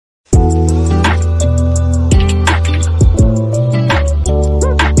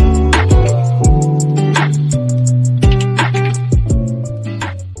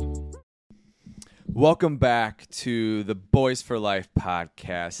Welcome back to the Boys for Life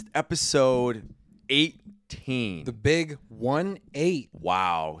podcast, episode 18. The big 1-8.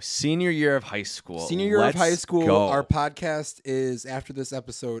 Wow. Senior year of high school. Senior year of high school. Go. Our podcast is, after this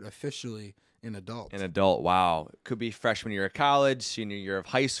episode, officially an adult. An adult. Wow. Could be freshman year of college, senior year of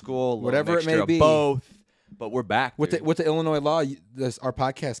high school, whatever it may of be. Both. But we're back. With the Illinois law, our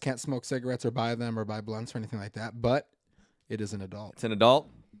podcast can't smoke cigarettes or buy them or buy blunts or anything like that. But it is an adult. It's an adult.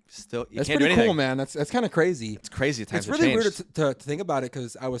 Still, that's can't pretty do cool, man. That's kind of crazy. It's crazy. It's really weird to think about it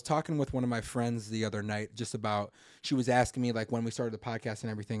because I was talking with one of my friends the other night just about. She was asking me like when we started the podcast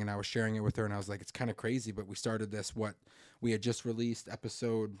and everything, and I was sharing it with her, and I was like, "It's kind of crazy." But we started this. We had just released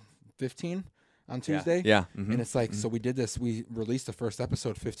episode 15 on Tuesday. Yeah. Mm-hmm. And it's like, so we did this. We released the first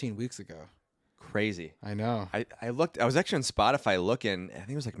episode 15 weeks ago. Crazy. I know. I looked. I was actually on Spotify looking. I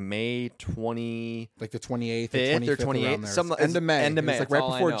think it was like May 20, like the 28th or 28th, some end of May. End of May. It's like right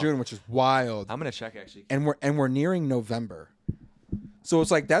before June, which is wild. I'm gonna check actually. And we're nearing November, so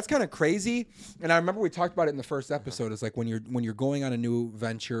it's like that's kind of crazy. And I remember we talked about it in the first episode. It's like when you're going on a new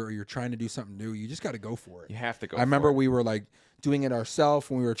venture or you're trying to do something new, you just got to go for it. You have to go. I remember we were like doing it ourselves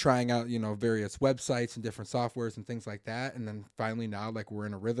when we were trying out, various websites and different softwares and things like that. And then finally now, like we're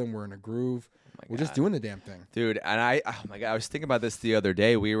in a rhythm, we're in a groove. We're just doing the damn thing. Dude, and oh my God, I was thinking about this the other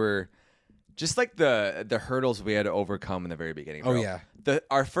day. We were just like the hurdles we had to overcome in the very beginning. Bro. Oh, yeah.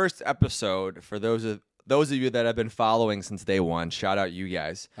 Our first episode, for those of you that have been following since day one, shout out you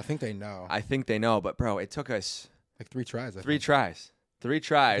guys. I think they know. But bro, it took us like 3 tries. Three tries.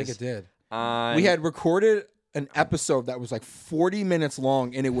 I think it did. We had recorded an episode that was like 40 minutes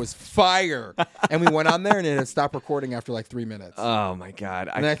long, and it was fire. And we went on there, and it had stopped recording after like 3 minutes. Oh, my God.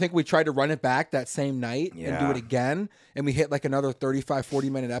 And I think we tried to run it back that same night and do it again, and we hit like another 35,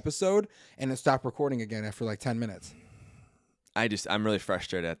 40-minute episode, and it stopped recording again after like 10 minutes. I'm really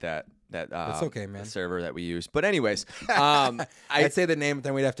frustrated at that. It's okay, man. Server that we use. But anyways, I'd say the name, but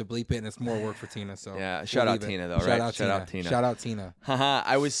then we'd have to bleep it, and it's more work for Tina. So yeah, shout out Tina though, right? Shout out Tina. Shout out Tina.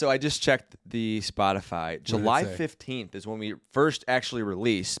 I just checked the Spotify. July 15th is when we first actually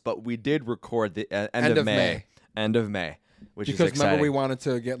released, but we did record the end of May. End of May. Which is exciting. Remember we wanted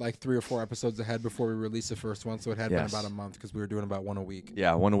to get like 3 or 4 episodes ahead before we released the first one, so it had been about a month because we were doing about one a week.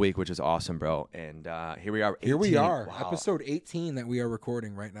 Yeah, one a week, which is awesome, bro. And here we are. 18. Here we are, wow. episode 18 that we are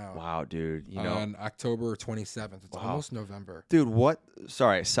recording right now. Wow, dude. On October 27th. It's almost November. Dude,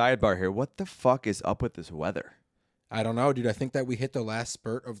 sorry, sidebar here. What the fuck is up with this weather? I don't know, dude. I think that we hit the last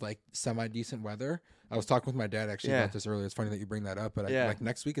spurt of like semi-decent weather. I was talking with my dad actually about this earlier. It's funny that you bring that up, but like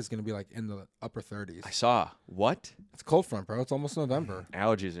next week is going to be like in the upper 30s. I saw. What? It's cold front, bro. It's almost November.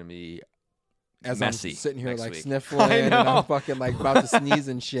 Allergies are going to be As messy. I'm sitting here like week. Sniffling and I'm fucking like about to sneeze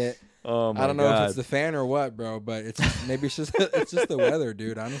and shit. Oh my God. I don't know if it's the fan or what, bro, but it's just the weather,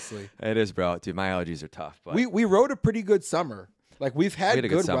 dude, honestly. It is, bro. Dude, my allergies are tough. But we rode a pretty good summer. Like we've had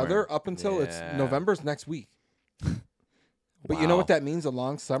good weather up until it's November's next week. But you know what that means? A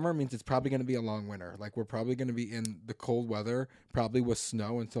long summer means it's probably going to be a long winter. Like we're probably going to be in the cold weather, probably with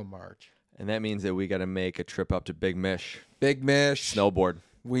snow until March. And that means that we got to make a trip up to Big Mish. Big Mish. Snowboard.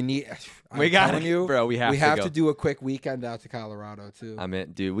 We need. We got you, bro. We have to do a quick weekend out to Colorado too. I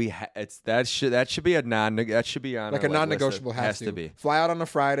mean, dude, that should be a non-negotiable. Has to be. Fly out on a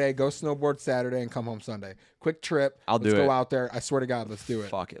Friday, go snowboard Saturday, and come home Sunday. Quick trip. Let's go out there. I swear to God, let's do it.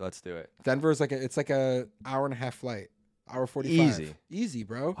 Fuck it, let's do it. Denver's like a hour and a half flight. Hour 45. Easy,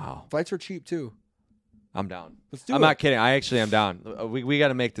 bro. Wow. Flights are cheap too. I'm down. Let's do it. I'm not kidding. I actually am down. We got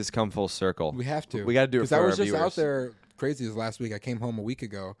to make this come full circle. We have to. We got to do it for our viewers. Because I was just out there crazy this last week. I came home a week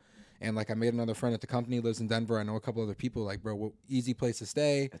ago, and like I made another friend at the company. Lives in Denver. I know a couple other people. Like, bro, easy place to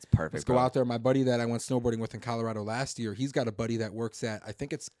stay. That's perfect. Let's go out there. My buddy that I went snowboarding with in Colorado last year. He's got a buddy that works at I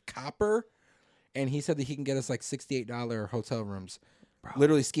think it's Copper, and he said that he can get us like $68 hotel rooms. Bro.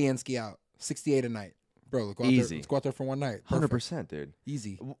 Literally ski in, ski out. $68 a night. Bro, let's go out there for one night. 100%, dude.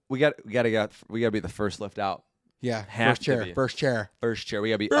 Easy. We got to be the first lift out. Yeah, first chair. We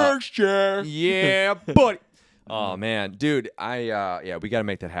got to be first chair. Yeah, buddy. Oh man, dude, we got to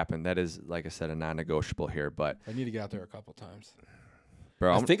make that happen. That is, like I said, a non-negotiable here. But I need to get out there a couple times,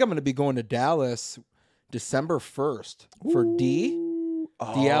 bro. I think I'm going to be going to Dallas December 1st for D.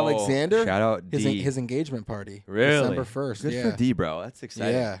 D. Alexander. Shout out D. His engagement party. Really? December 1st. Good for D, bro. That's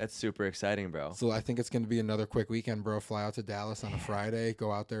exciting. Yeah. That's super exciting, bro. So I think it's going to be another quick weekend, bro. Fly out to Dallas on a Friday,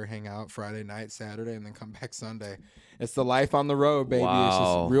 go out there, hang out Friday night, Saturday, and then come back Sunday. It's the life on the road, baby. Wow. It's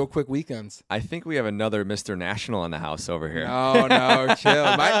just real quick weekends. I think we have another Mr. National in the house over here. No, chill.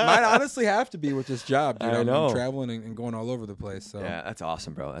 Might honestly have to be with this job, dude. I know. I'm traveling and going all over the place. So. Yeah, that's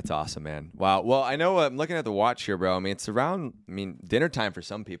awesome, bro. That's awesome, man. Wow. Well, I know I'm looking at the watch here, bro. I mean, it's around, dinner time for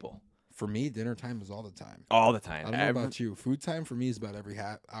some people. For me, dinner time is all the time. All the time. I don't know about you. Food time for me is about every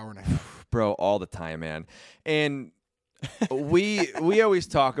hour and a half. Bro, all the time, man. And we always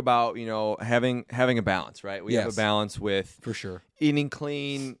talk about, having a balance, right? We have a balance with for sure eating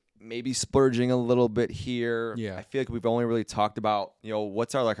clean, maybe splurging a little bit here. Yeah. I feel like we've only really talked about,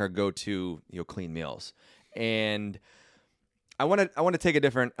 what's our go-to, clean meals. And I want to take a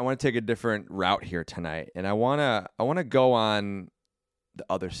different route here tonight. And I want to go on the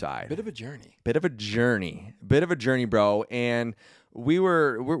other side. Bit of a journey, bro. And we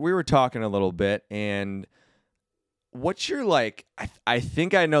were talking a little bit, and what's your I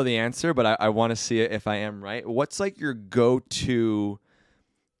think I know the answer, but I want to see it if I am right. What's your go-to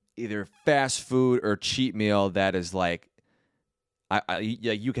either fast food or cheat meal that is you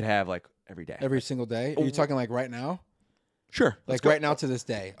could have every day, every single day? Are you talking right now? Sure. Right now to this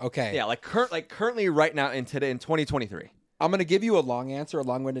day. Okay. Yeah, currently right now in 2023. I'm going to give you a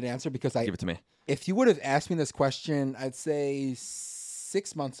long-winded answer because give it to me. If you would have asked me this question, I'd say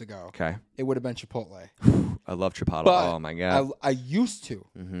 6 months ago, okay, it would have been Chipotle. I love Chipotle. But oh my God. I used to,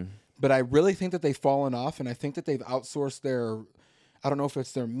 but I really think that they've fallen off, and I think that they've outsourced I don't know if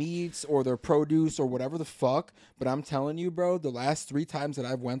it's their meats or their produce or whatever the fuck, but I'm telling you, bro, the last 3 times that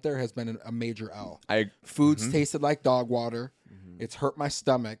I've went there has been a major L. Food's tasted like dog water. It's hurt my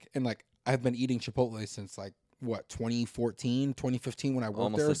stomach, and I've been eating Chipotle since 2014, 2015 when I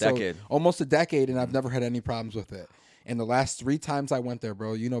worked there. Almost a decade, and I've never had any problems with it. And the last 3 times I went there,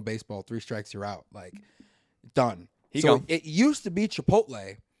 bro, baseball, 3 strikes, you're out. Done. It used to be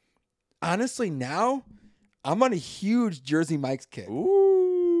Chipotle. Honestly, now I'm on a huge Jersey Mike's kick.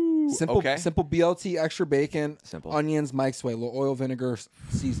 Ooh. Simple BLT, extra bacon, simple onions, Mike's Way, little oil, vinegar,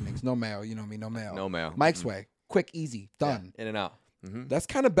 seasonings. No mayo. You know me, no mayo. No mayo. Mike's Way. Quick, easy, done. Yeah, in and out. That's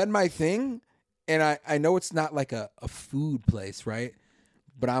kind of been my thing. And I know it's not a food place, right?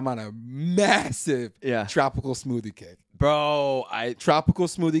 But I'm on a massive tropical smoothie kick. Bro, Tropical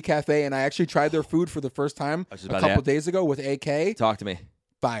Smoothie Cafe, and I actually tried their food for the first time a couple days ago with AK. Talk to me.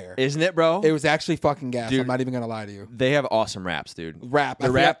 Fire. Isn't it, bro? It was actually fucking gas. Dude, I'm not even going to lie to you. They have awesome wraps, dude.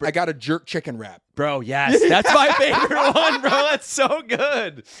 I got a jerk chicken wrap. Bro, yes. That's my favorite one, bro. That's so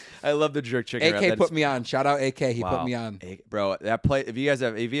good. I love the jerk chicken wrap. AK put me on. Shout out AK. He put me on. Bro, that place, if you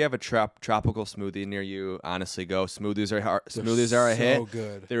have a tropical smoothie near you, honestly, go. Smoothies are a hit. So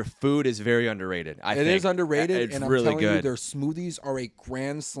good. Their food is very underrated. It is underrated, and I'm really telling good. you, their smoothies are a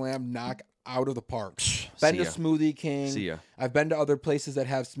grand slam knock out of the park. Been to Smoothie King. See ya. I've been to other places that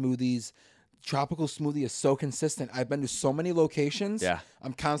have smoothies. Tropical smoothie is so consistent. I've been to so many locations. Yeah.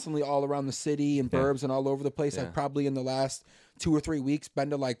 I'm constantly all around the city and burbs and all over the place. I've probably in the last 2 or 3 weeks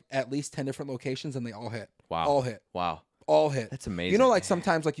been to at least 10 different locations, and they all hit. Wow. All hit. Wow. All hit. That's amazing.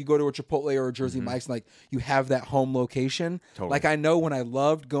 Sometimes you go to a Chipotle or a Jersey Mike's, and you have that home location. Totally. I know when I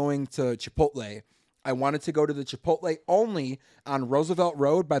loved going to Chipotle, I wanted to go to the Chipotle only on Roosevelt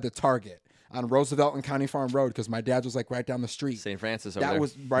Road by the Target. On Roosevelt and County Farm Road, because my dad was right down the street. St. Francis over there. That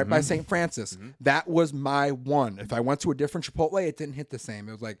was right by St. Francis. That was my one. If I went to a different Chipotle, it didn't hit the same.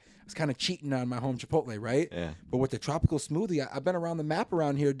 It was I was kind of cheating on my home Chipotle, right? Yeah. But with the tropical smoothie, I've been around the map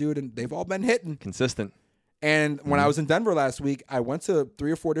around here, dude, and they've all been hitting. Consistent. And when I was in Denver last week, I went to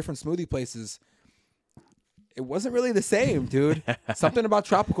 3 or 4 different smoothie places. It wasn't really the same, dude. Something about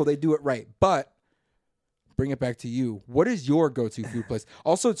tropical, they do it right. But bring it back to you. What is your go-to food place?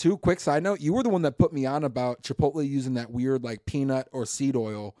 Also, too, quick side note, you were the one that put me on about Chipotle using that weird peanut or seed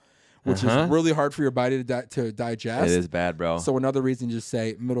oil, which is really hard for your body to digest. It is bad, bro. So another reason, just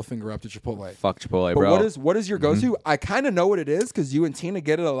say middle finger up to Chipotle. Fuck Chipotle, but bro. What is your go-to? I kind of know what it is because you and Tina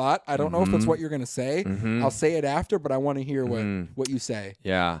get it a lot. I don't know if it's what you're going to say. I'll say it after, but I want to hear what you say.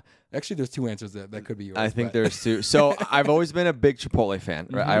 Yeah. Actually, there's 2 answers that could be yours. I think there's 2. So I've always been a big Chipotle fan.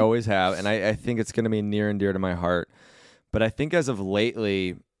 Right? I always have, and I think it's going to be near and dear to my heart. But I think as of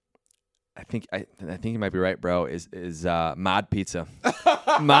lately, I think you might be right, bro. Is Mod Pizza?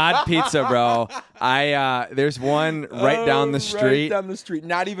 Mod Pizza, bro. There's one right down the street. Right down the street.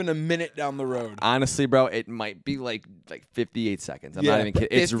 Not even a minute down the road. Honestly, bro, it might be like 58 seconds. I'm not even kidding.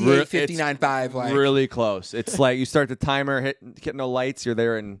 It's 59.5. Really close. It's you start the timer, hit no lights. You're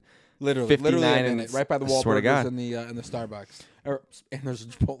there in literally 59 a minute, right by the Wahlburgers and the Starbucks. And there's a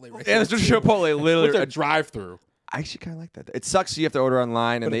Chipotle right there. And there's a Chipotle literally with a drive-through. I actually kind of like that. It sucks you have to order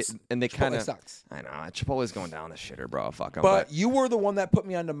online, and they kind of sucks. I know Chipotle's going down the shitter, bro. Fuck them. But you were the one that put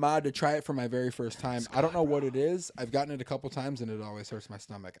me on the mod to try it for my very first time. I don't know what it is. I've gotten it a couple times, and it always hurts my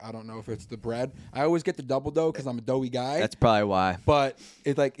stomach. I don't know if it's the bread. I always get the double dough because I'm a doughy guy. That's probably why. But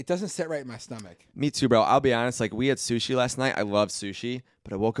it doesn't sit right in my stomach. Me too, bro. I'll be honest. Like, we had sushi last night. I love sushi,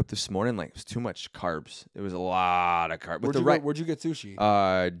 but I woke up this morning like it was too much carbs. It was a lot of carbs. Where'd you get sushi?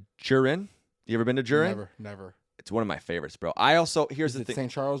 Jurin. You ever been to Jurin? Never. It's one of my favorites, bro. I also here's the thing.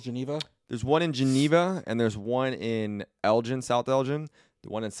 St. Charles, Geneva. There's one in Geneva and there's one in Elgin, South Elgin. The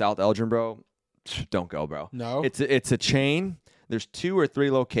one in South Elgin, bro, don't go, bro. No, it's a chain. There's 2 or 3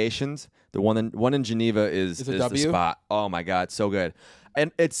 locations. The one in Geneva is the spot. Oh my god, so good.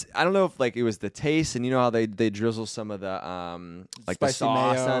 And I don't know if like it was the taste, and you know how they drizzle some of the like the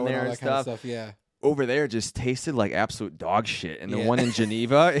sauce on there and stuff. Kind of stuff. Yeah. Over there, just tasted like absolute dog shit, and the one in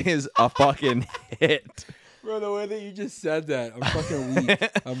Geneva is a fucking hit. Bro, the way that you just said that, I'm fucking weak.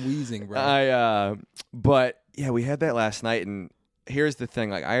 I'm wheezing, bro. But yeah, we had that last night, and here's the thing: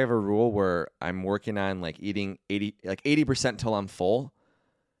 like, I have a rule where I'm working on like eating 80% till I'm full,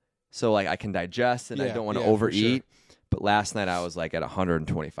 so like I can digest and I don't want to overeat. Sure. But last night I was like at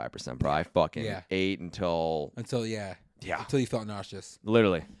 125%, bro. I fucking ate until you felt nauseous.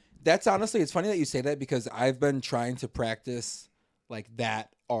 Literally. That's honestly, it's funny that you say that because I've been trying to practice like that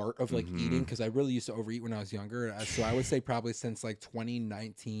art of like eating because I really used to overeat when I was younger. So I would say probably since like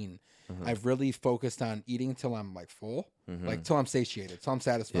 2019, I've really focused on eating until I'm like full, like till I'm satiated, till I'm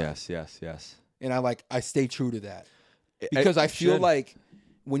satisfied. Yes. And I stay true to that because I feel like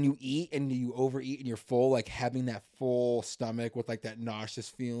when you eat and you overeat and you're full, like having that full stomach with like that nauseous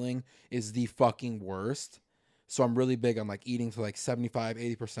feeling is the fucking worst. So I'm really big on like eating to like 75,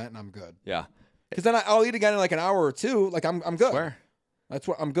 80% and I'm good. Yeah. Because then I'll eat again in like an hour or two. Like I'm good. Swear. That's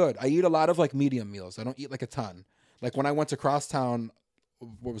what I'm good. I eat a lot of like medium meals. I don't eat like a ton. Like when I went to Crosstown,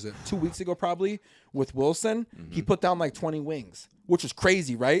 what was it, 2 weeks ago probably, with Wilson, he put down like 20 wings, which was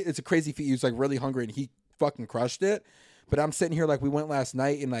crazy, right? It's a crazy feat. He was like really hungry and he fucking crushed it. But I'm sitting here like we went last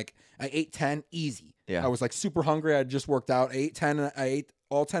night and like I ate 10 easy. Yeah. I was like super hungry. I just worked out. I ate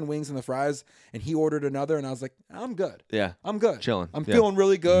all 10 wings and the fries, and he ordered another, and I was like, I'm good. Yeah. I'm good. Chilling. I'm feeling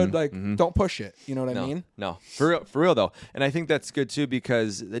really good. Like, don't push it. You know what I mean? No. For real, though. And I think that's good, too,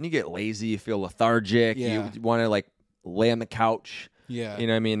 because then you get lazy. You feel lethargic. Yeah. You want to, like, lay on the couch. Yeah. You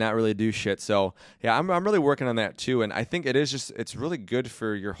know what I mean? Not really do shit. So, yeah, I'm really working on that, too. And I think it's really good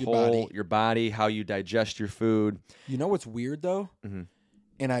for your body, how you digest your food. You know what's weird, though?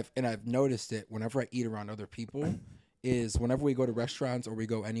 And I've noticed it whenever I eat around other people is whenever we go to restaurants or we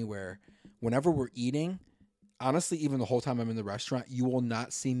go anywhere, whenever we're eating, honestly, even the whole time I'm in the restaurant, you will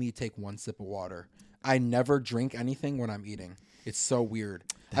not see me take one sip of water. I never drink anything when I'm eating. It's so weird.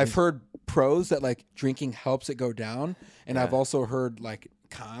 I've heard pros that like drinking helps it go down. And I've also heard like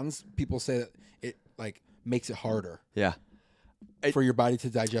cons. People say that it like makes it harder. Yeah. For your body to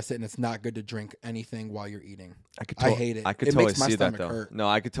digest it, and it's not good to drink anything while you're eating. I hate it. I could it totally makes my see that, stomach though. hurt. No,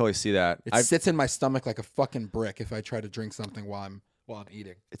 I could totally see that. It sits in my stomach like a fucking brick if I try to drink something while I'm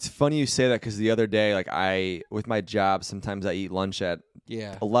eating. It's funny you say that because the other day, like with my job, sometimes I eat lunch at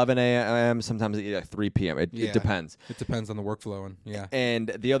 11 a.m. Sometimes I eat at 3 p.m. It depends. It depends on the workflow. And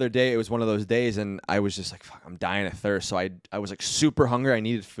the other day, it was one of those days, and I was just like, fuck, I'm dying of thirst. So I was like super hungry. I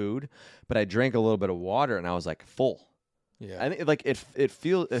needed food, but I drank a little bit of water, and I was like full. Yeah, I think like it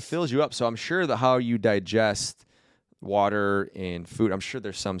fills you up. So I'm sure that how you digest water and food, I'm sure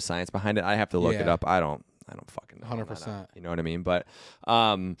there's some science behind it. I have to look it up. I don't fucking know. 100%. You know what I mean? But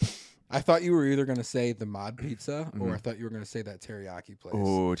I thought you were either going to say the mod pizza or I thought you were going to say that teriyaki place.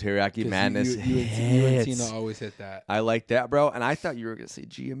 Oh, teriyaki madness. You and Tina always hit that. I like that, bro. And I thought you were going to say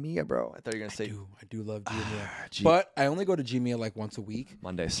Giamia, bro. I thought you were going to say. I do love Giamia. But I only go to Giamia like once a week.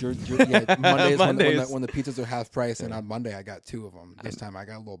 Mondays. Mondays. Mondays. When the pizzas are half price. And on Monday, I got 2 of them. This time, I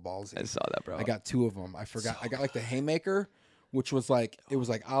got a little ballsy. I saw that, bro. I got 2 of them. I forgot. I got like the Haymaker, which was like, it was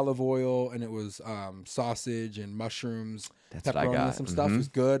like olive oil and it was sausage and mushrooms. That's what I got. And some stuff. It was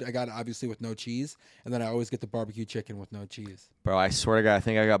good. I got it obviously with no cheese. And then I always get the barbecue chicken with no cheese. Bro, I swear to God, I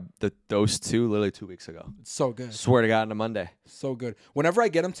think I got those 2 literally 2 weeks ago. It's so good. Swear to God, on a Monday. So good. Whenever I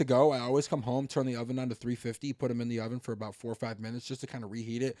get them to go, I always come home, turn the oven on to 350, put them in the oven for about 4 or 5 minutes just to kind of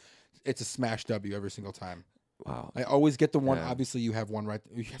reheat it. It's a smash W every single time. Wow. I always get the one. Yeah. Obviously, you have one right.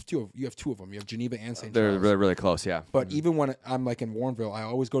 You have two of them. You have Geneva and St. They're Charles. really, really close, yeah. But even when I'm like in Warrenville, I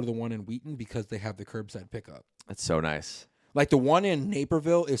always go to the one in Wheaton because they have the curbside pickup. That's so nice. Like the one in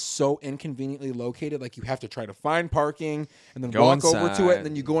Naperville is so inconveniently located. Like you have to try to find parking and then walk over to it. And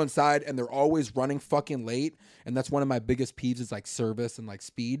then you go inside and they're always running fucking late. And that's one of my biggest peeves is like service and like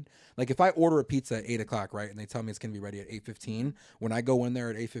speed. Like if I order a pizza at 8 o'clock, right? And they tell me it's going to be ready at 8:15. When I go in there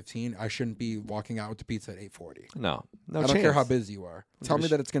at 8:15, I shouldn't be walking out with the pizza at 8:40. No I don't care how busy you are. Tell me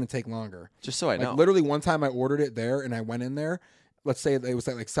that it's going to take longer. Just so I know. Literally one time I ordered it there and I went in there. Let's say it was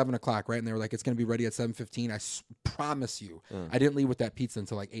at like 7 o'clock, right? And they were like, it's going to be ready at 7:15. I promise you, I didn't leave with that pizza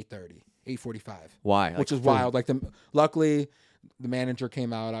until like 8:30, 8:45. Why? Which is wild. Like luckily, the manager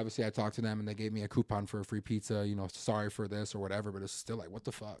came out. Obviously, I talked to them and they gave me a coupon for a free pizza. You know, sorry for this or whatever. But it's still like, what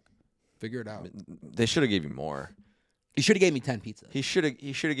the fuck? Figure it out. They should have gave you more. He should have gave me 10 pizzas. He should have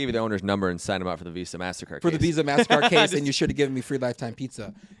gave you the owner's number and signed him up for the Visa MasterCard For case. the Visa MasterCard case, and you should have given me free lifetime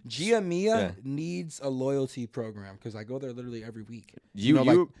pizza. Gia Mia needs a loyalty program because I go there literally every week.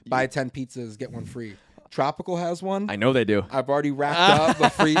 Buy 10 pizzas, get one free. Tropical has one. I know they do. I've already racked up the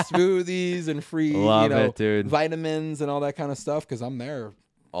free smoothies and free vitamins and all that kind of stuff because I'm there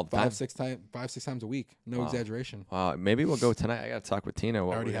all the time. 5-6 times a week. No exaggeration. Wow. Maybe we'll go tonight. I got to talk with Tina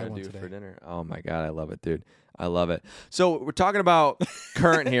what we're going to do for dinner. Oh, my God. I love it, dude. I love it. So we're talking about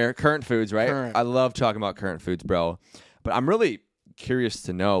current foods, right? Current. I love talking about current foods, bro. But I'm really curious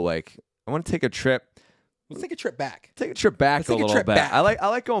to know, like, I want to take a trip. Let's take a trip back. Take a trip back a little bit. I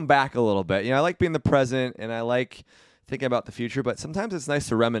like going back a little bit. You know, I like being the present and I like thinking about the future, but sometimes it's nice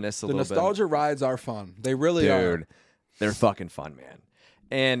to reminisce a little bit. The nostalgia rides are fun. They really are. Dude, they're fucking fun, man.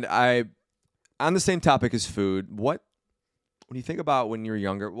 And on the same topic as food, when you think about when you're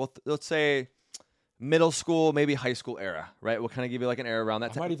younger, well, let's say middle school, maybe high school era, right? We'll kind of give you like an era around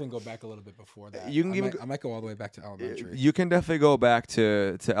that time. I might even go back a little bit before that. I might go all the way back to elementary. You can definitely go back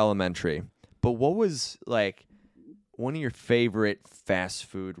to elementary. But what was like one of your favorite fast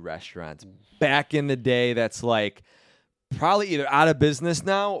food restaurants back in the day that's like probably either out of business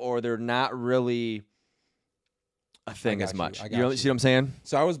now or they're not really a thing as much? You see what I'm saying?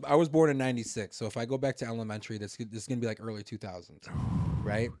 So I was born in 96. So if I go back to elementary, this is going to be like early 2000s,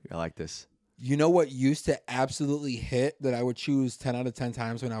 right? I like this. You know what used to absolutely hit that I would choose 10 out of 10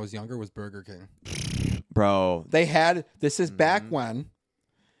 times when I was younger was Burger King. Bro. This is back when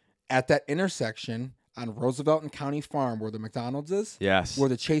at that intersection on Roosevelt and County Farm where the McDonald's is. Yes. Where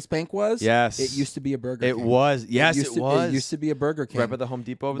the Chase Bank was. Yes. It used to be a Burger King. It was. Yes, it was. It used to be a Burger King. Right by the Home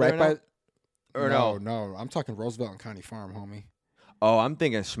Depot over there? No. I'm talking Roosevelt and County Farm, homie. Oh, I'm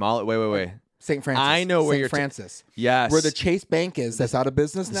thinking Schmollett. Wait. St. Francis. I know where St. Francis. Yes. Where the Chase Bank is that's out of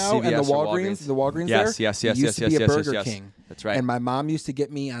business now. CVS and the Walgreens yes, there. Yes. Used to be a Burger King. That's right. And my mom used to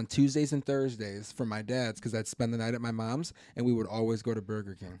get me on Tuesdays and Thursdays from my dad's because I'd spend the night at my mom's and we would always go to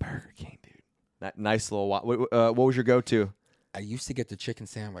Burger King. Burger King, dude. That nice little. What was your go-to? I used to get the chicken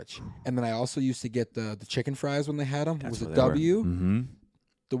sandwich. And then I also used to get the chicken fries when they had them. That's it was a W. Mm-hmm.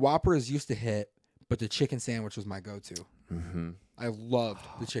 The Whoppers used to hit, but the chicken sandwich was my go-to. Mm-hmm. I loved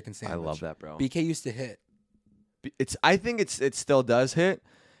the chicken sandwich. I love that, bro. BK used to hit. I think it still does hit.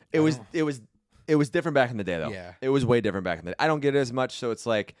 It was different back in the day though. Yeah. It was way different back in the day. I don't get it as much, so it's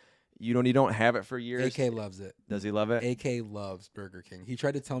like you don't have it for years. AK loves it. Does he love it? AK loves Burger King. He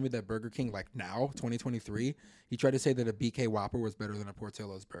tried to tell me that Burger King, like now, 2023, he tried to say that a BK Whopper was better than a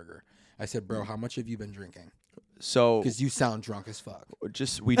Portillo's burger. I said, bro, how much have you been drinking? So, because you sound drunk as fuck.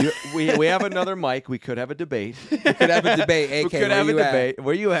 We have another mic. We could have a debate. We could have a debate. AK, we could have a debate.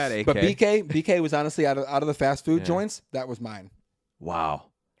 Where you at, AK? But BK was honestly out of the fast food joints. That was mine. Wow.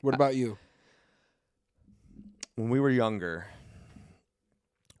 What about you? When we were younger,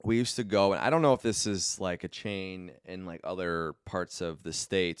 we used to go, and I don't know if this is like a chain in like other parts of the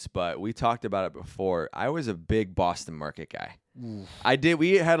States, but we talked about it before. I was a big Boston Market guy. Oof.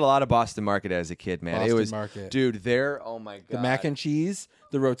 We had a lot of Boston Market as a kid, man. Boston it was Market. Dude, oh my God. The mac and cheese,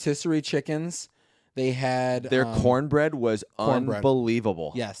 the rotisserie chickens. They had their cornbread was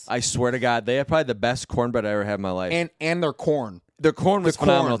unbelievable. Yes. I swear to God, they had probably the best cornbread I ever had in my life. And their corn. Their corn was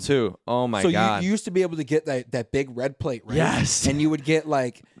phenomenal too. Oh my God. So you used to be able to get that big red plate, right? Yes. And you would get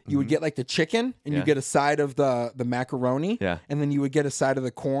like the chicken and you get a side of the macaroni. Yeah. And then you would get a side of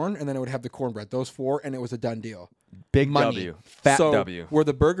the corn and then it would have the cornbread. Those four, and it was a done deal. Big Money. W. Fat W. Where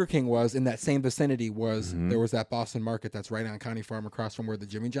the Burger King was in that same vicinity was there was that Boston Market that's right on County Farm across from where the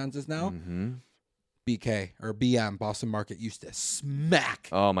Jimmy John's is now. Mm-hmm. BK or BM Boston Market used to smack.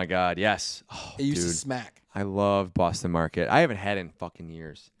 Oh my God, yes. It used to smack. I love Boston Market. I haven't had it in fucking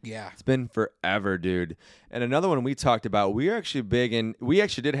years. Yeah. It's been forever, dude. And another one we talked about, we actually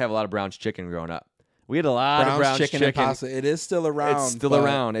did have a lot of Brown's chicken growing up. We had a lot of Brown's chicken. And pasta. It is still around. It's still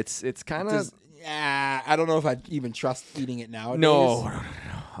around. It's kind of... I don't know if I'd even trust eating it nowadays. No.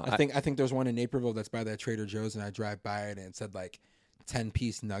 I think there's one in Naperville that's by that Trader Joe's, and I drive by it and it said like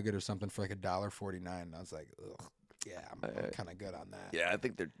 10-piece nugget or something for like $1.49. And I was like, ugh, yeah, I'm kind of good on that. Yeah, I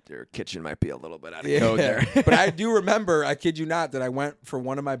think their kitchen might be a little bit out of code there. But I do remember, I kid you not, that I went for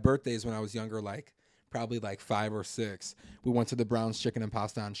one of my birthdays when I was younger, like probably like 5 or 6. We went to the Brown's Chicken and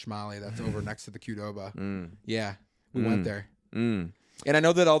Pasta on Schmali. That's over next to the Qdoba. Yeah, we went there. And I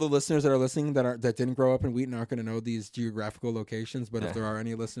know that all the listeners that are listening that didn't grow up in Wheaton aren't going to know these geographical locations, but if there are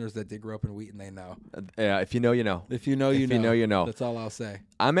any listeners that did grow up in Wheaton, they know. Yeah, if you know, you know. If you know, you know. That's all I'll say.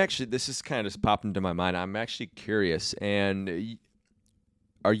 This is kind of just popped into my mind. I'm actually curious. And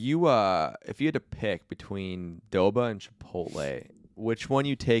are you, if you had to pick between Doba and Chipotle, which one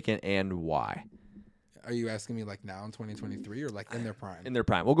you taking and why? Are you asking me like now in 2023 or like in their prime? In their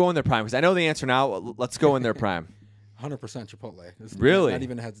prime. We'll go in their prime because I know the answer now. Let's go in their prime. 100% Chipotle. Really? Not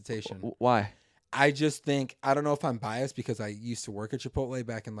even a hesitation. Why? I just think, I don't know if I'm biased because I used to work at Chipotle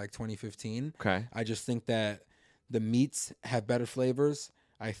back in like 2015. Okay. I just think that the meats have better flavors.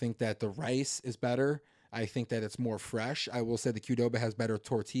 I think that the rice is better. I think that it's more fresh. I will say the Qdoba has better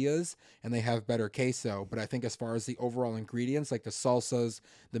tortillas and they have better queso. But I think as far as the overall ingredients, like the salsas,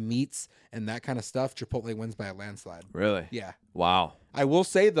 the meats, and that kind of stuff, Chipotle wins by a landslide. Really? Yeah. Wow. I will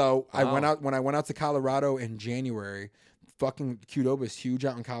say though, when I went out to Colorado in January, fucking Qdoba is huge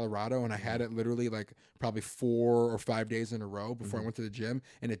out in Colorado, and I had it literally like probably 4 or 5 days in a row before I went to the gym,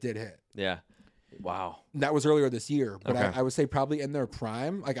 and it did hit. Yeah. Wow. That was earlier this year, but Okay. I would say probably in their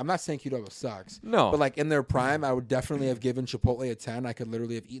prime. Like, I'm not saying Qdoba sucks. No. But like in their prime, I would definitely have given Chipotle a 10. I could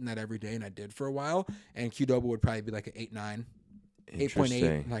literally have eaten that every day, and I did for a while. And Qdoba would probably be like an 8.9,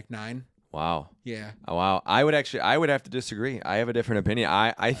 8.8, like 9. Wow. Yeah. Oh, wow. I would have to disagree. I have a different opinion.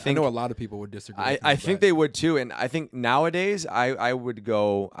 I think I know a lot of people would disagree. I think they would too, and I think nowadays I would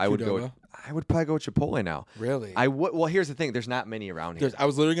go. Qdoba? I would probably go with Chipotle now. Really? I would. Well, here's the thing. There's not many around here. I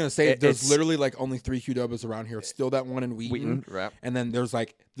was literally going to say there's It's literally like only 3 Qdobas around here. It's still that one in Wheaton. Right. And then there's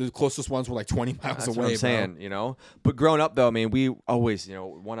like the closest ones were like 20 miles That's away. what I'm saying, you know. But growing up, though, I mean, we always,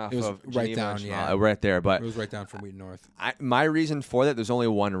 one off It was of right Geneva down, and yeah. right there. But It was right down from Wheaton North. my reason for that, there's only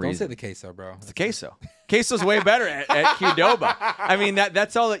one Don't reason. say the queso, bro. It's the queso. Queso's way better at Qdoba. I mean,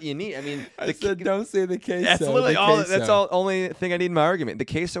 that's all that you need. I mean, I said don't say the queso. that's literally all. Queso. That's all. Only thing I need in my argument. The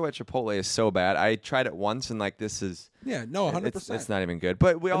queso at Chipotle is so bad. I tried it once, and like this is. Yeah, no, 100%. It's not even good.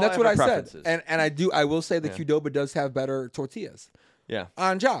 But we all and that's have what our I preferences. said. And I will say the Qdoba does have better tortillas. Yeah.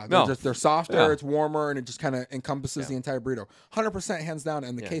 On job. No. They're softer, Yeah. it's warmer, and it just kind of encompasses the entire burrito. 100% hands down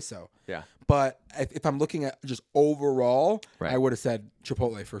in the queso. Yeah. But if I'm looking at just overall, Right. I would have said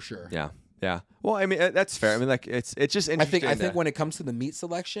Chipotle for sure. Yeah. Yeah. Well, I mean, that's fair. I mean, like it's just interesting. I think when it comes to the meat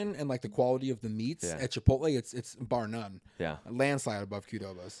selection and like the quality of the meats at Chipotle, it's bar none. Yeah. A landslide above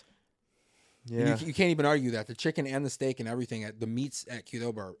Qdoba's. Yeah. You can't even argue that. The chicken and the steak and everything, the meats at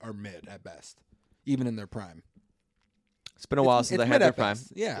Qdoba are mid at best, even in their prime. It's been a while since I had their prime.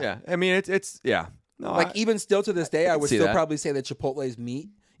 Best. Yeah. Yeah. I mean, it's yeah. No, Like even still to this day, I would see still that. probably say that Chipotle's meat,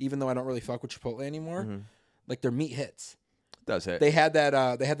 even though I don't really fuck with Chipotle anymore, like their meat hits. does hit. They had that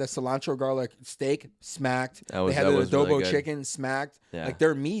cilantro garlic steak smacked. They had the was really adobo good. chicken smacked. Yeah. Like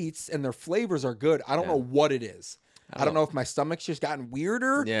their meats and their flavors are good. I don't know what it is. I don't know if my stomach's just gotten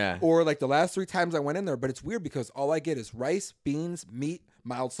weirder or like the last 3 times I went in there, but it's weird because all I get is rice, beans, meat,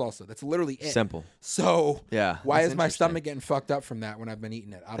 mild salsa. That's literally it. Simple. So Yeah. why that's is my interesting. stomach getting fucked up from that when I've been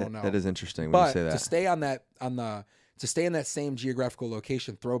eating it? I don't know. That is interesting when But you say that. to stay on that to stay in that same geographical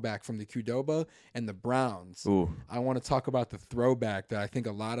location throwback from the Qdoba and the Browns, Ooh. I want to talk about the throwback that I think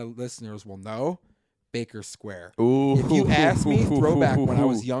a lot of listeners will know. Baker Square. Ooh. If you ask me throwback when I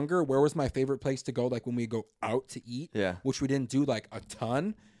was younger, where was my favorite place to go? Like when we go out to eat, which we didn't do like a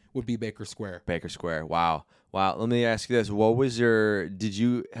ton, would be Baker Square. Baker Square. Wow. Let me ask you this: did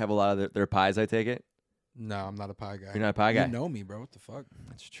you have a lot of their pies? I take it. No, I'm not a pie guy. You're not a pie guy. You know me, bro. What the fuck?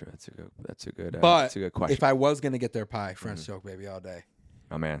 That's true. That's a good. But that's a good question. if I was gonna get their pie, French soak, baby, all day.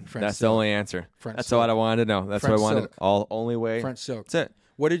 Oh man, French that's soak. the only answer. French That's soak. what I wanted to know. That's French what I wanted. soak. Only way. French soak. That's it.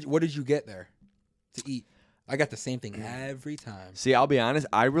 What did you get there to eat? I got the same thing every time. See, I'll be honest.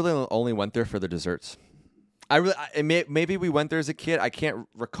 I really only went there for the desserts. Maybe we went there as a kid. I can't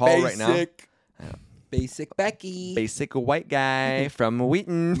recall right now. Basic Becky. Basic white guy from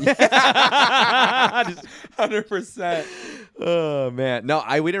Wheaton. 100%. Oh man, no,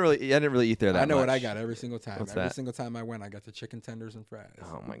 I didn't really eat there that much. I know what I got every single time. What's every that? single time I went, I got the chicken tenders and fries.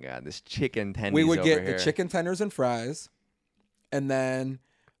 Oh my god, this chicken tendies We would over get here. the chicken tenders and fries, and then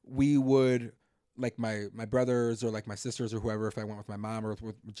we would like my brothers or like my sisters or whoever. If I went with my mom or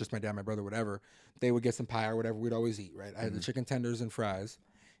with just my dad, my brother, whatever, they would get some pie or whatever. We'd always eat, right? I had the chicken tenders and fries,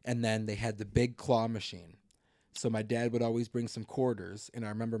 and then they had the big claw machine. So my dad would always bring some quarters, and I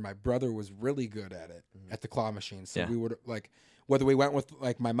remember my brother was really good at it at the claw machine. So we would like, whether we went with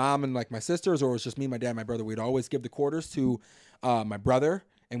like my mom and like my sisters, or it was just me, my dad, and my brother, we'd always give the quarters to my brother,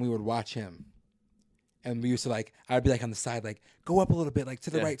 and we would watch him. And we used to like, I'd be like on the side, like go up a little bit, like to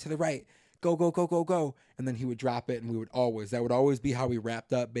the right, go, go, go, go, go. And then he would drop it, and that would always be how we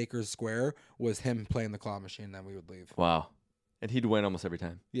wrapped up Baker's Square, was him playing the claw machine, and then we would leave. Wow. And he'd win almost every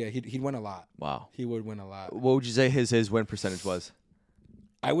time. Yeah, he'd win a lot. Wow. He would win a lot. What would you say his win percentage was?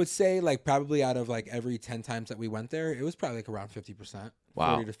 I would say like probably out of like every 10 times that we went there, it was probably like around 50%.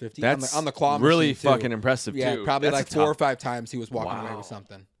 Wow. 40 to 50. That's on the claw machine, really too. fucking impressive, yeah, too. probably That's like 4 or 5 times he was walking away with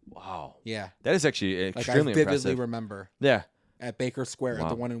something. Wow. Yeah. That is actually Like extremely I vividly impressive. remember. Yeah. At Baker Square, at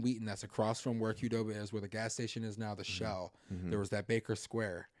the one in Wheaton, that's across from where Qdoba is, where the gas station is now, the Shell. There was that Baker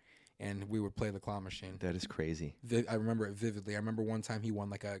Square, and we would play the claw machine. That is crazy. I remember it vividly. I remember one time he won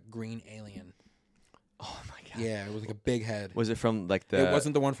like a green alien. Oh my god. Yeah, it was like a big head. Was it from like the? It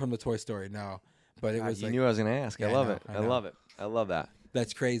wasn't the one from the Toy Story, no. But it was. You like, knew I was gonna ask. Yeah, I love know, it. I I know. love it. I love that.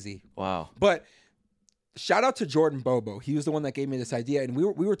 That's crazy. Wow. But shout out to Jordan Bobo. He was the one that gave me this idea, and we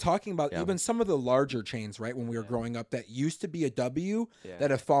were talking about even some of the larger chains, right? When we were growing up, that used to be a W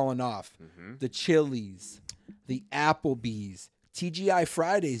that have fallen off. The Chili's, the Applebee's, TGI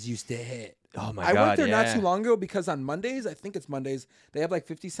Fridays used to hit. Oh my I god. went there not too long ago because on Mondays, I think it's Mondays, they have like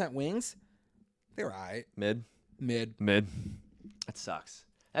 50-cent wings. They were all right. Mid. That sucks.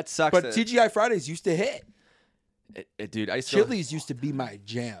 That sucks. But TGI Fridays used to hit. Dude, Chili's used to be my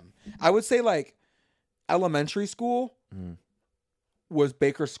jam. I would say like elementary school was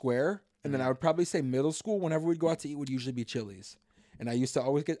Baker Square, and then I would probably say middle school, whenever we'd go out to eat, would usually be Chili's. And I used to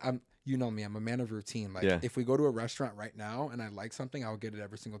always get, you know me, I'm a man of routine. Like if we go to a restaurant right now and I like something, I'll get it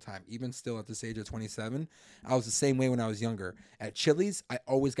every single time. Even still at this age of 27, I was the same way when I was younger. At Chili's, I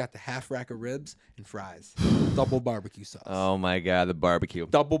always got the half rack of ribs and fries, double barbecue sauce. Oh my god, the barbecue.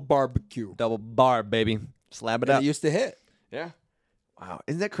 Double barbecue. Double bar, baby. Slab it And up. it used to hit. Yeah. Wow.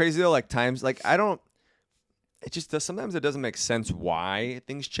 Isn't that crazy though? Like times, like I don't. It just does. Sometimes it doesn't make sense why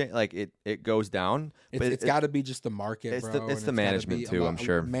things change. Like it goes down. It's got to be just the market, it's bro. It's the management too. I'm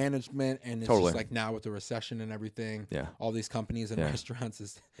sure. Management, and it's just like now with the recession and everything. Yeah. All these companies and restaurants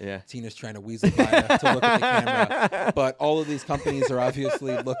is. Yeah. Tina's trying to weasel by to look at the camera, but all of these companies are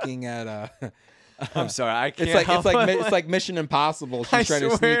obviously looking at. I'm sorry, I can't. It's like Mission Impossible. She's trying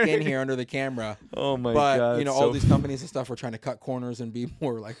to sneak in here under the camera. Oh my god! god! But you know, all these companies and stuff are trying to cut corners and be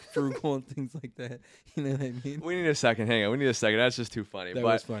more like frugal and things like that. You know what I mean? We need a second. Hang on, we need a second. That's just too funny. That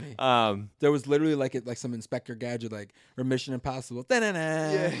was funny. There was literally like some Inspector Gadget, like or Mission Impossible.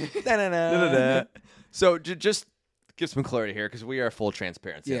 So just give some clarity here, because we are full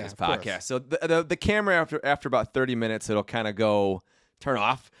transparency in this podcast. So the camera after about 30 minutes, it'll kind of go turn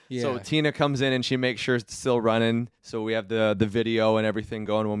off. Yeah. So Tina comes in and she makes sure it's still running. So we have the video and everything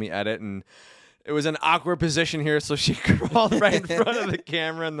going when we edit. And it was an awkward position here, so she crawled right in front of the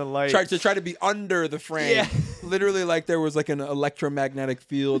camera and the light. Try to be under the frame. Yeah. Literally like there was like an electromagnetic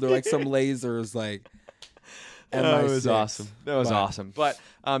field or like some lasers like. It was awesome. That was awesome. But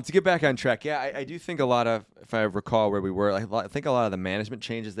to get back on track, I do think a lot of, if I recall where we were, I think a lot of the management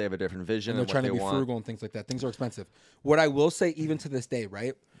changes, they have a different vision. And they're trying to be frugal and things like that. Things are expensive. What I will say, even to this day,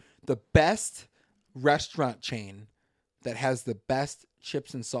 right? The best restaurant chain that has the best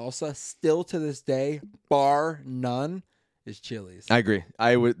chips and salsa, still to this day, bar none, is Chili's. I agree.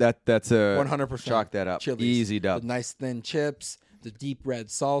 I would. That's a 100%. Chalk that up. Chili's. Easy dub. The nice thin chips, the deep red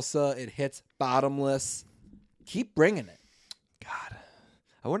salsa. It hits bottomless. Keep bringing it. God,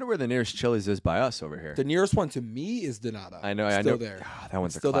 I wonder where the nearest Chili's is by us over here. The nearest one to me is Donata. I know. Still there. God, that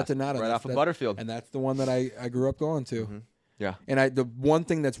one's still a that Donata right off of Butterfield, and that's the one that I grew up going to. Mm-hmm. Yeah. And the one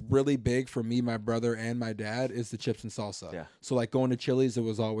thing that's really big for me, my brother, and my dad is the chips and salsa. Yeah. So like going to Chili's, it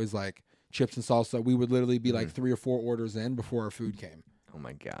was always like chips and salsa. We would literally be like 3 or 4 orders in before our food came. Oh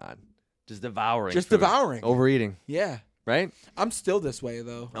my God. Just devouring. Devouring. Overeating. Yeah. Right? I'm still this way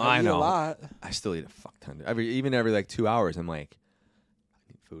though. Oh, I eat know. a lot. I still eat a fuck ton. Every like 2 hours, I'm like,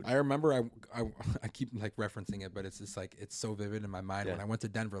 I need food. I remember I keep like referencing it, but it's just like it's so vivid in my mind. When I went to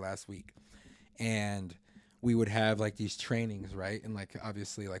Denver last week, and we would have like these trainings, right? And like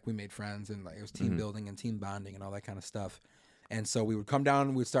obviously like we made friends, and like it was team building and team bonding and all that kind of stuff. And so we would come down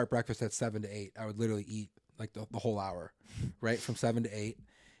and we'd start breakfast at 7 to 8. I would literally eat like the whole hour, right? From 7 to 8.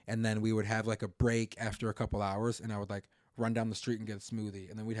 And then we would have like a break after a couple hours, and I would like run down the street and get a smoothie.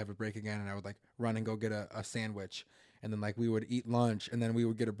 And then we'd have a break again, and I would like run and go get a sandwich. And then like we would eat lunch, and then we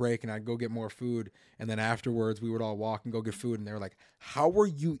would get a break, and I'd go get more food. And then afterwards we would all walk and go get food. And they were like, "How are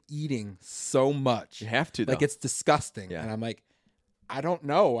you eating so much?" You have to, though. Like it's disgusting. Yeah. And I'm like, I don't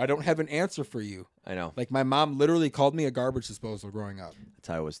know. I don't have an answer for you. I know. Like my mom literally called me a garbage disposal growing up. That's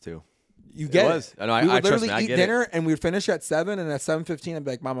how I was too. You get it? Was. I know. We would I trust literally me. I eat get dinner it. and we'd finish at 7, and at 7:15 I'd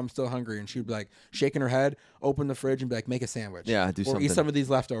be like, Mom, I'm still hungry, and she'd be like shaking her head, open the fridge and be like, make a sandwich. Yeah, do or something. eat some of these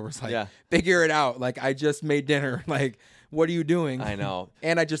leftovers. Like, Yeah. figure it out. Like, I just made dinner. Like, what are you doing? I know.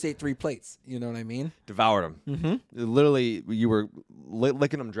 And I just ate 3 plates. You know what I mean? Devoured them. Mm-hmm. Literally, you were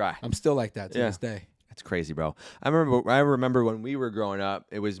licking them dry. I'm still like that to this day. That's crazy, bro. I remember when we were growing up,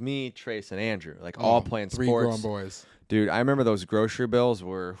 it was me, Trace, and Andrew, like all playing 3 sports. grown boys. Dude, I remember those grocery bills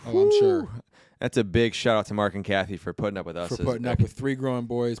were. Oh, I'm sure. That's a big shout out to Mark and Kathy for putting up with us. For putting up with 3 growing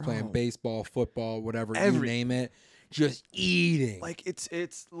boys, playing baseball, football, whatever, you name it. Just eating. Like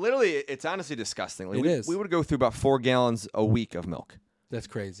it's literally, it's honestly disgusting. Like, It is. We would go through about 4 gallons a week of milk. That's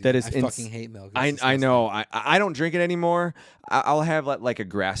crazy. That is I fucking hate milk. I know. I don't drink it anymore. I'll have like a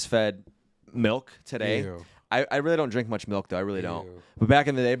grass fed milk today. Ew. I really don't drink much milk though. I really don't. Ew. But back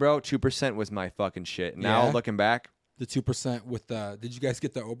in the day, bro, 2% was my fucking shit. Now Yeah? looking back, The 2% with the. Did you guys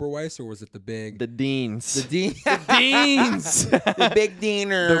get the Oberweis or was it the big? the Deans. The Dean. The Deans. The big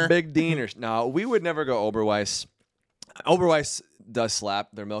Diener. The big Deaners. No, we would never go Oberweis. Oberweis does slap.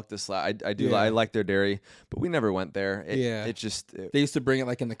 Their milk does slap. I do. Yeah. I like their dairy, but we never went there. It just. They used to bring it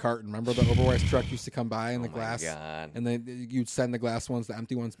like in the carton. Remember the Oberweis truck used to come by in the my glass, God. and then you'd send the glass ones, the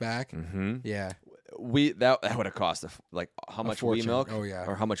empty ones back. Mm-hmm. Yeah. That would have cost like how much we fortune. milk. Oh, yeah.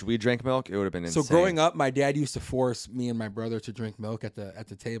 Or how much we drank milk. It would have been insane. So growing up, my dad used to force me and my brother to drink milk at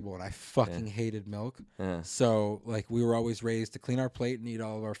the table, and I fucking hated milk. Yeah. So like we were always raised to clean our plate and eat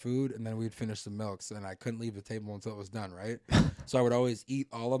all of our food, and then we'd finish the milks, and I couldn't leave the table until it was done, right? So I would always eat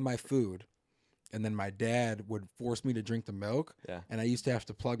all of my food, and then my dad would force me to drink the milk, and I used to have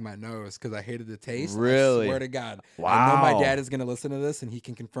to plug my nose because I hated the taste. Really? I swear to God. Wow. I know my dad is going to listen to this, and he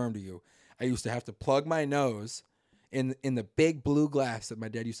can confirm to you. I used to have to plug my nose in the big blue glass that my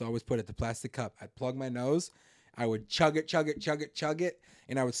dad used to always put at the plastic cup. I'd plug my nose. I would chug it,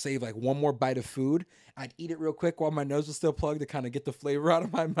 and I would save like one more bite of food. I'd eat it real quick while my nose was still plugged to kind of get the flavor out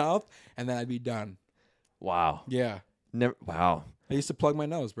of my mouth, and then I'd be done. Wow. Yeah. Never. Wow. I used to plug my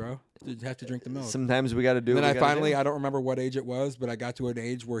nose, bro. You'd have to drink the milk. Sometimes we got to do. And then what we gotta do. I don't remember what age it was, but I got to an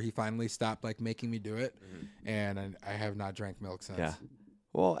age where he finally stopped like making me do it, and I have not drank milk since. Yeah.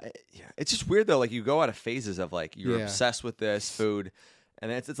 Well, yeah, it's just weird though. Like you go out of phases of like you're obsessed with this food, and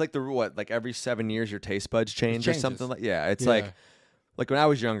it's like the what like every 7 years your taste buds change or something like it's like when I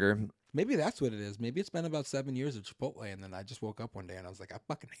was younger. Maybe that's what it is. Maybe it's been about 7 years of Chipotle, and then I just woke up one day and I was like, I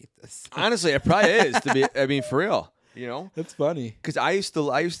fucking hate this. Honestly, it probably is to be. I mean, for real. You know, that's funny. Because I used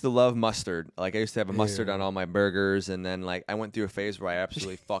to love mustard. Like I used to have a mustard on all my burgers, and then like I went through a phase where I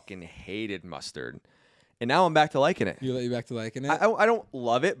absolutely fucking hated mustard. And now I'm back to liking it. You back to liking it? I don't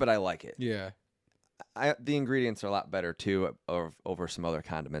love it, but I like it. Yeah. The ingredients are a lot better too over some other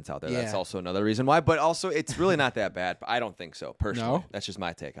condiments out there. Yeah. That's also another reason why. But also, it's really not that bad. But I don't think so personally. No? That's just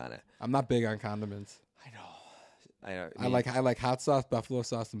my take on it. I'm not big on condiments. I know. I like hot sauce, buffalo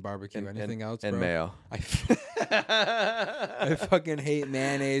sauce, and barbecue. Anything else, and bro? mayo. I fucking hate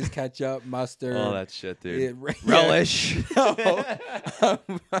mayonnaise, ketchup, mustard. Oh, that shit, dude. Relish. No,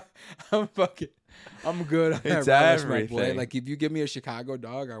 I'm good on it's that relish, everything. my boy. Like if you give me a Chicago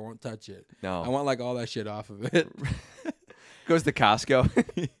dog, I won't touch it. No, I want like all that shit off of it. Goes to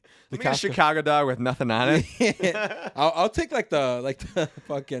Costco. A Chicago dog with nothing on it. I'll take like the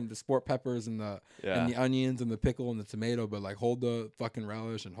fucking the sport peppers and the onions and the pickle and the tomato, but like hold the fucking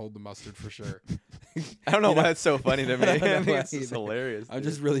relish and hold the mustard for sure. I don't know why that's so funny to me. I think it's just hilarious. I'm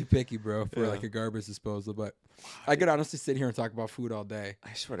just really picky, bro, for like a garbage disposal. But I could honestly sit here and talk about food all day.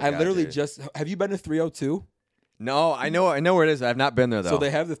 I swear to God, literally dude. just have you been to 302? No, I know where it is. I've not been there though. So they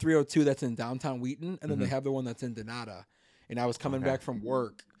have the 302 that's in downtown Wheaton, and then they have the one that's in Donata. And I was coming back from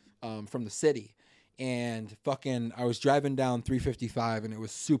work. From the city, and I was driving down 355 and it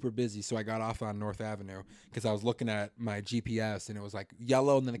was super busy, so I got off on North Avenue because I was looking at my GPS and it was like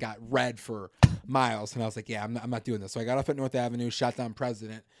yellow and then it got red for miles, and I was like, yeah, I'm not doing this. So I got off at North Avenue, shot down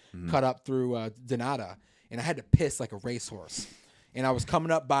President, cut up through Donata, and I had to piss like a racehorse. And I was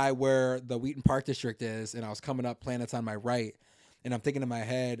coming up by where the Wheaton Park District is, and I was coming up Planets on my right. And I'm thinking in my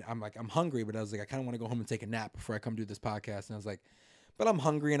head, I'm hungry, but I was like, I kind of want to go home and take a nap before I come do this podcast. And I was like, but I'm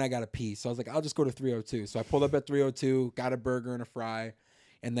hungry and I got to pee. So I was like, I'll just go to 302. So I pulled up at 302, got a burger and a fry.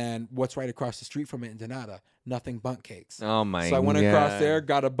 And then what's right across the street from it in Donata? Nothing Bundt Cakes. Oh, my God. So I went across there,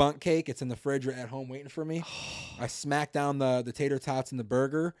 got a Bundt Cake. It's in the fridge at home waiting for me. I smacked down the tater tots and the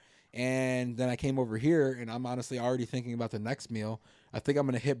burger. And then I came over here, and I'm honestly already thinking about the next meal. I think I'm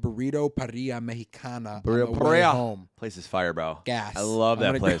going to hit Burrito Parrilla Mexicana on the way home. Place is fire, bro. Gas. I love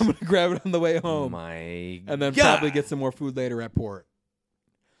that place. I'm going to grab it on the way home. Oh, my And then God. probably get some more food later at Port.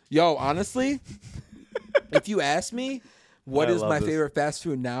 Yo, honestly, if you ask me what is my this. favorite fast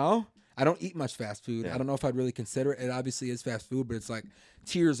food now, I don't eat much fast food. Yeah. I don't know if I'd really consider it. It obviously is fast food, but it's like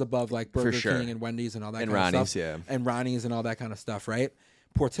tiers above like Burger King and Wendy's and all that and kind Ronnie's, of stuff. yeah. And Ronnie's and all that kind of stuff, right?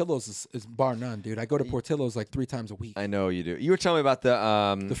 Portillo's is bar none, dude. I go to Portillo's like 3 times a week. I know you do. You were telling me about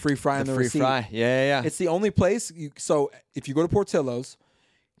the free fry and the free receipt. fry. Yeah. It's the only place. So if you go to Portillo's,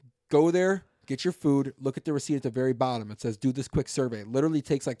 go there, get your food, look at the receipt at the very bottom. It says, do this quick survey. It literally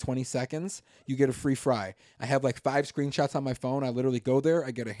takes like 20 seconds. You get a free fry. I have like 5 screenshots on my phone. I literally go there.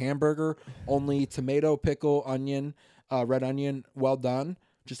 I get a hamburger, only tomato, pickle, onion, red onion, well done.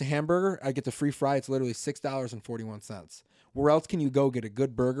 Just a hamburger. I get the free fry. It's literally $6.41. Where else can you go get a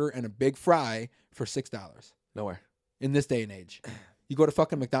good burger and a big fry for $6? Nowhere. In this day and age. You go to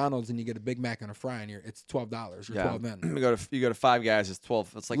fucking McDonald's and you get a Big Mac and a fry and it's $12 or 12 in. You go to Five Guys, it's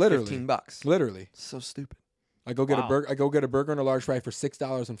 12. It's like Literally. $15. Literally. So stupid. I go get a burger. I go get a burger and a large fry for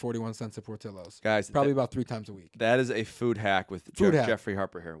 $6.41 at Portillo's. Guys, probably about 3 times a week. That is a food hack with Jeffrey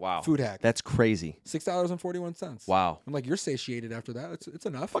Harper here. Wow. Food hack. That's crazy. $6.41. Wow. I'm like, you're satiated after that. It's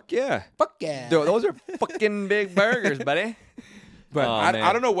enough. Fuck yeah. Fuck yeah. Dude, those are fucking big burgers, buddy. But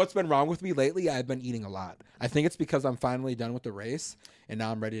I don't know what's been wrong with me lately. I've been eating a lot. I think it's because I'm finally done with the race and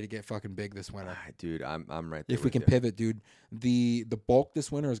now I'm ready to get fucking big this winter. Dude, I'm right there. If we can pivot, dude, the bulk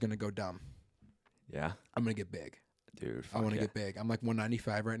this winter is gonna go dumb. Yeah. I'm gonna get big. Dude, I want to get big. I'm like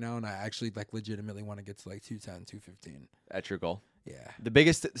 195 right now, and I actually like legitimately want to get to like 210, 215. That's your goal. Yeah. The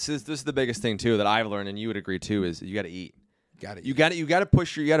biggest. This is the biggest thing too that I've learned, and you would agree too, is you got to eat. You got to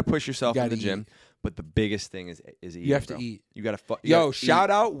push yourself in the gym. But the biggest thing is eating. You have to eat. You got to. Yo, shout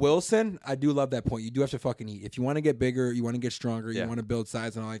out Wilson. I do love that point. You do have to fucking eat. If you want to get bigger, you want to get stronger, you want to build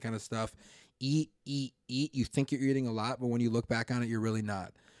size and all that kind of stuff. Eat. You think you're eating a lot, but when you look back on it, you're really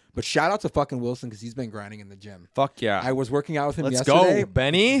not. But shout out to fucking Wilson because he's been grinding in the gym. Fuck yeah. I was working out with him yesterday. Let's go,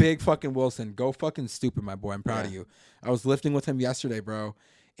 Benny. Big fucking Wilson. Go fucking stupid, my boy. I'm proud of you. I was lifting with him yesterday, bro.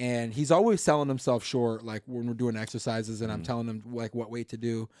 And he's always selling himself short, like when we're doing exercises and I'm telling him like what weight to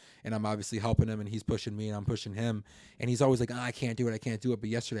do. And I'm obviously helping him and he's pushing me and I'm pushing him. And he's always like, I can't do it. But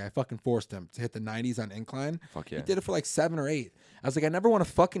yesterday I fucking forced him to hit the 90s on incline. Fuck yeah. He did it for like 7 or 8. I was like, I never want to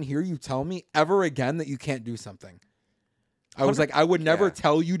fucking hear you tell me ever again that you can't do something. I was like, I would never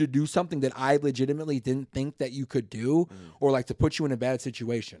tell you to do something that I legitimately didn't think that you could do or like to put you in a bad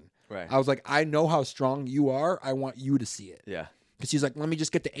situation. Right. I was like, I know how strong you are. I want you to see it. Yeah. Because she's like, let me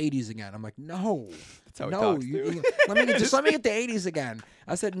just get the 80s again. I'm like, no. That's how he talks, let me get the 80s again.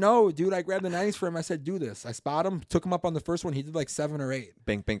 I said, no, dude. I grabbed the 90s for him. I said, do this. I spot him, took him up on the first one. He did like 7 or 8.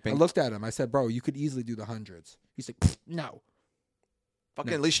 Bing, bing, bing. I looked at him. I said, bro, you could easily do the hundreds. He's like, no.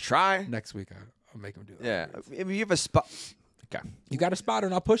 Fucking at least try. Next week, I'll make him do that. Yeah. If you have a spot. Okay. You got a spotter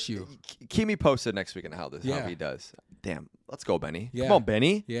and I'll push you. Keep me posted next week on how he does. Damn. Let's go, Benny. Yeah. Come on,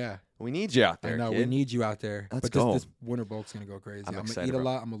 Benny. Yeah. We need you out there. I know. Kid. We need you out there. Let's but go. This winter bulk's going to go crazy. I'm going to eat a bro.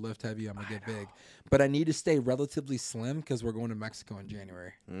 lot. I'm going to lift heavy. I'm going to get big. But I need to stay relatively slim because we're going to Mexico in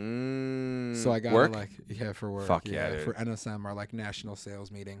January. So I got to for work. Fuck yeah, for NSM, our like national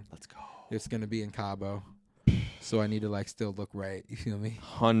sales meeting. Let's go. It's going to be in Cabo. So I need to like still look right. You feel me?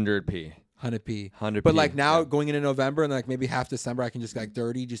 100p. 100p. But like now going into November and like maybe half December, I can just like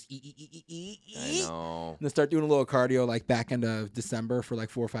dirty, just eat. I know. And then start doing a little cardio like back end of December for like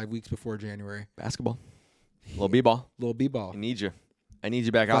 4 or 5 weeks before January. Basketball. Little b-ball. Little b-ball. I need you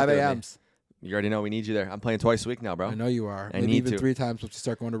back out 5 there. 5 a.m.s. You already know we need you there. I'm playing twice a week now, bro. I know you are. I Maybe need even to. 3 times once you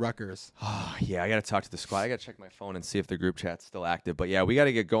start going to Rutgers. Oh, yeah, I got to talk to the squad. I got to check my phone and see if the group chat's still active. But yeah, we got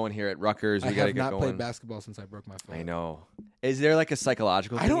to get going here at Rutgers. I have not played basketball since I broke my foot. I know. Is there like a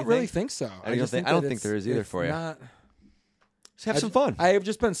psychological thing? I don't really think so. I don't think there is either for you. Just have some fun. I have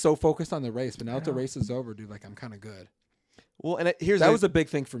just been so focused on the race, but now that the race is over, dude, like I'm kind of good. Well, and that was a big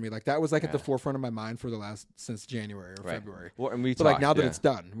thing for me. Like that was like at the forefront of my mind for since January or February. Well, and like now that it's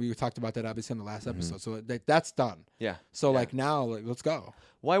done, we talked about that obviously in the last episode. So that's done. Yeah. So like now, let's go.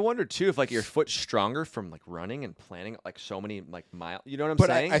 Well, I wonder too if like your foot's stronger from like running and planning like so many like miles. You know what I'm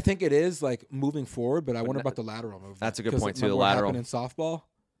saying? I think it is like moving forward, but I wonder about the lateral movement. That's a good point too. The lateral in softball,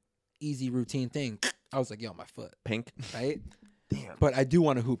 easy routine thing. I was like, yo, my foot, pink, right? Damn. But I do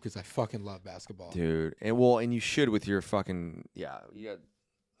want to hoop because I fucking love basketball, dude. And you should with your fucking you got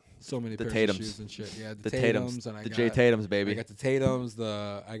so many the pairs Tatums. of shoes and shit. Yeah, the Tatums and the J Tatums, baby. I got the Tatums.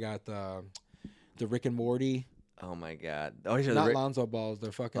 I got the Rick and Morty. Oh my god. Oh, these are not Lonzo balls.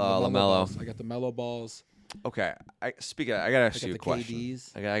 They're fucking LaMelo. Balls. I got the Melo balls. Okay. I gotta ask you a question.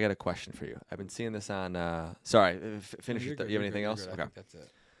 KDs. I got a question for you. I've been seeing this on. Sorry, finish. You have anything else? Okay, that's it.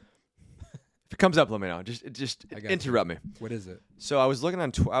 If it comes up, let me know. Just interrupt me. What is it? So I was looking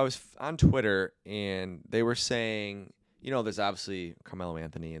on. I was on Twitter, and they were saying there's obviously Carmelo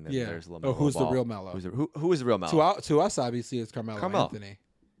Anthony, and then there's LaMelo Oh, who's Ball. the real Melo? Who is the real Melo? To us, obviously, it's Carmelo Anthony.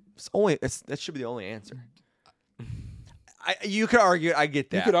 That should be the only answer. You could argue. I get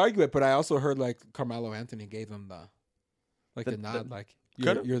that. You could argue it, but I also heard like Carmelo Anthony gave him the nod, like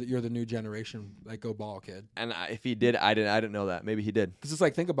you're the new generation, like go ball, kid. And if he did, I didn't know that. Maybe he did. Because it's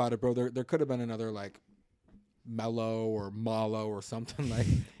like, think about it, bro. There could have been another like Mello or Malo or something like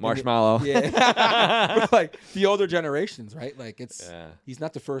Marshmallow. Yeah, like the older generations, right? Like he's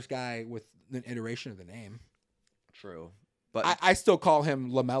not the first guy with an iteration of the name. True. But I still call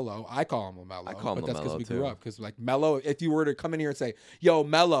him LaMelo. I call him LaMelo. I call him but that's because we LaMelo, grew too. up. Because like Melo, if you were to come in here and say, "Yo,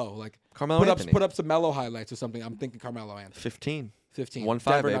 Melo," like Carmelo Anthony. put up some Melo highlights or something, I'm thinking Carmelo Anthony. 15. 1-5,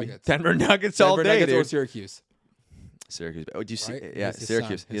 Denver baby. Nuggets. Denver Nuggets all Denver day, Nuggets dude. or Syracuse. Syracuse. Oh, do you see? Right? Yeah, His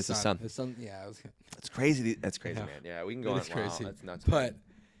Syracuse. son. He has a son. His son. Yeah, That's crazy. That's crazy, Yeah. man. Yeah, we can go on. It's crazy. Wow, that's nuts. But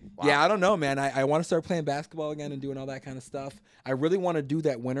Wow. yeah, I don't know, man. I want to start playing basketball again and doing all that kind of stuff. I really want to do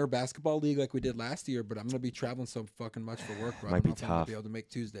that winter basketball league like we did last year, but I'm gonna be traveling so fucking much for work, bro. Might I don't be know if I'm gonna tough. be able to make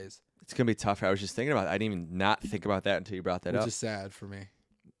Tuesdays, It's gonna be tough. I was just thinking about it. I didn't even not think about that until you brought that which up. is sad for me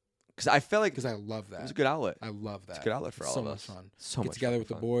Because I felt like because I love that. it's a good outlet. I love that. It's a good outlet for It's all so of much us. fun. So Get much together fucking with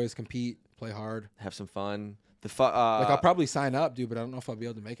the fun. boys, compete, play hard. Have some fun. Like I'll probably sign up, dude, but I don't know if I'll be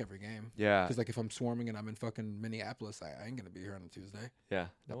able to make every game. Yeah. Because like if I'm swarming and I'm in fucking Minneapolis, I ain't gonna be here on a Tuesday. Yeah.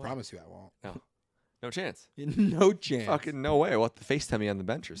 I promise you, I won't. No chance. No chance. Fucking no way. We'll have to FaceTime me on the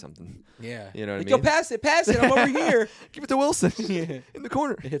bench or something. Yeah. You know what I Like, mean? yo, pass it. I'm over here. Give it to Wilson. Yeah. In the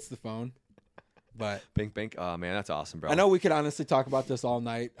corner. It hits the phone. But Bink, bink. Oh, man, that's awesome, bro. I know we could honestly talk about this all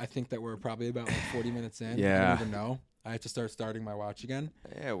night. I think that we're probably about like 40 minutes in. I Yeah. don't even know. I have to start starting my watch again.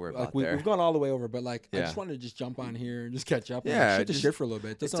 Yeah, we're Like about there. we've gone all the way over, but like I Yeah. just wanted to just jump on here and just catch up. Yeah, and shoot the just- shit for a little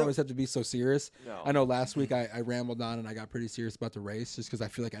bit. It doesn't always have to be so serious. No. I know last week I rambled on and I got pretty serious about the race just because I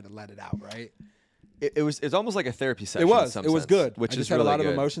feel like I had to let it out, right? It's almost like a therapy session. It in was. some It was sense, good. Which I is just had really a lot good.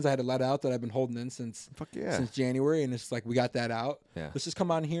 of emotions I had to let out that I've been holding in since Fuck yeah. since January, and it's just like we got that out. Yeah. Let's just come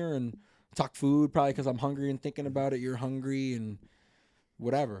on here and talk food, probably because I'm hungry and thinking about it. You're hungry and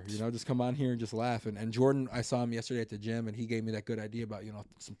whatever, just come on here and just laugh. And Jordan, I saw him yesterday at the gym, and he gave me that good idea about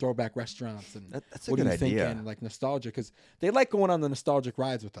some throwback restaurants and That's a what good are you idea. thinking, like nostalgia, because they like going on the nostalgic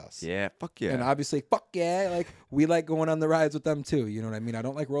rides with us. Yeah, fuck yeah. And obviously, fuck yeah, like we like going on the rides with them too. You know what I mean? I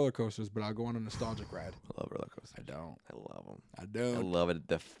don't like roller coasters, but I'll go on a nostalgic ride. I love roller coasters. I don't. I love them. I I don't. love it.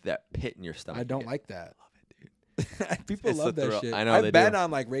 That pit in your stomach. I don't Yeah. like that. I love it, dude. People It's love the that thrill. shit. I know I've they been do.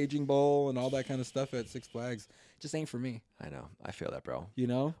 on like Raging Bull and all that kind of stuff at Six Flags. Just ain't for me. I know. I feel that, bro. You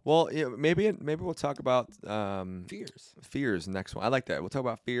know? Well, yeah, maybe we'll talk about Fears. fears next one. I like that. We'll talk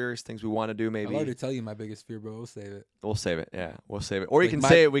about fears, things we want to do. Maybe I'll already tell you my biggest fear, but we'll save it. we'll save it. Yeah, we'll save it. Or you Like can my-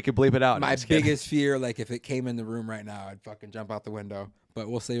 say it. We could bleep it out. No, My I'm just kidding. biggest fear, like if it came in the room right now, I'd fucking jump out the window. But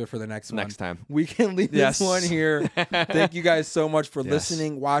we'll save it for the next one. Next time. We can leave Yes. this one here. Thank you guys so much for Yes.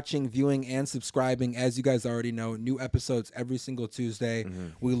 listening, watching, viewing, and subscribing. As you guys already know, new episodes every single Tuesday.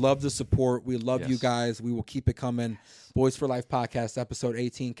 We love the support. We love you Yes. guys. We will keep it coming. Boys for Life podcast, episode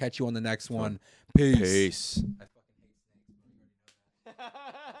 18. Catch you on the next one. Peace. Peace.